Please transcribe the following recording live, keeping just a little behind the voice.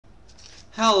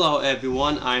Hello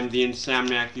everyone, I'm the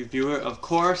Insomniac Reviewer, of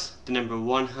course, the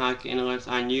 #1 hockey analyst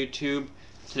on YouTube.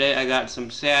 Today I got some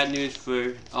sad news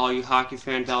for all you hockey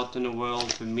fans out in the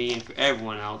world, for me and for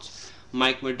everyone else.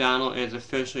 Mike Modano is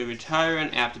officially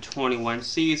retiring after 21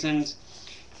 seasons.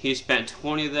 He spent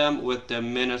 20 of them with the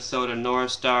Minnesota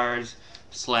North Stars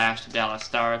 / Dallas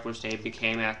Stars, which they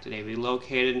became after they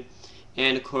relocated.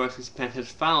 And of course he spent his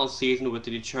final season with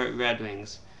the Detroit Red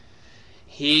Wings.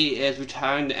 He is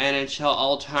retiring the NHL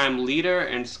all-time leader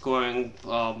and scoring,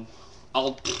 NHL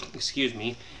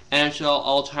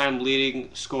all-time leading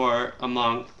scorer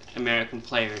among American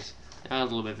players. That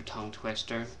was a little bit of a tongue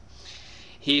twister.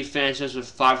 He finishes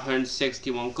with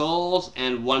 561 goals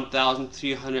and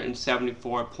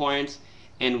 1,374 points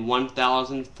in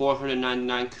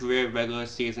 1,499 career regular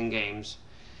season games.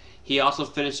 He also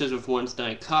finishes with one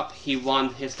Stanley Cup. He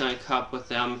won his Stanley Cup with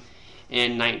them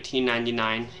in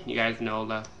 1999. You guys know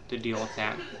the deal with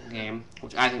that game,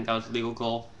 which I think that was a legal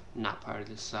goal, not part of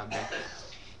this subject.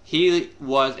 He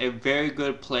was a very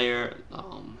good player,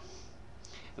 a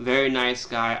very nice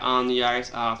guy on the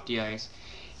ice, off the ice.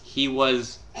 He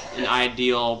was an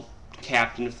ideal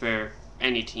captain for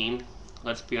any team.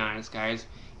 Let's be honest, guys.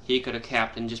 He could have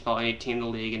captained just about any team in the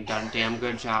league and done a damn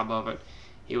good job of it.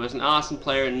 He was an awesome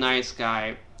player, a nice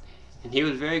guy, and he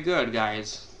was very good,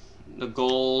 guys. The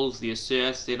goals, the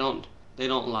assists, they don't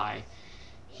lie.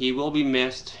 He will be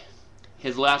missed.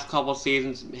 His last couple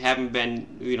seasons haven't been,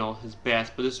 his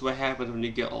best, but this is what happens when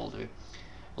you get older.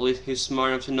 At least he's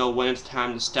smart enough to know when it's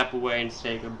time to step away and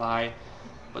say goodbye.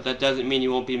 But that doesn't mean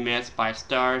you won't be missed by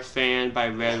Stars fans, by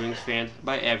Red Wings fans,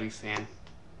 by every fan.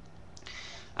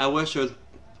 I wish there was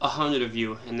 100 of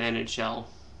you in the NHL.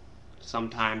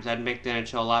 Sometimes that'd make the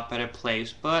NHL a lot better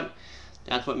place, but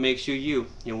that's what makes you you.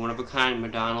 You're one of a kind,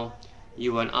 Modano.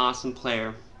 You are an awesome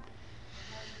player.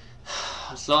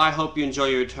 So I hope you enjoy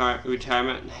your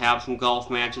retirement, have some golf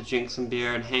matches, drink some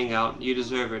beer, and hang out. You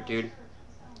deserve it, dude.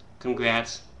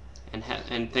 Congrats, and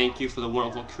thank you for the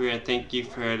wonderful career. Thank you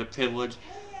for the privilege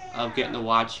of getting to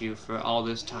watch you for all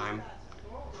this time.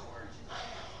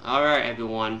 Alright,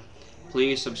 everyone.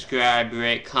 Please subscribe,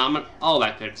 rate, comment, all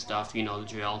that good stuff. You know the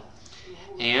drill.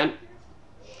 And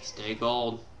stay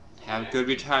gold. Have a good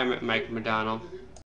retirement, Mike Modano.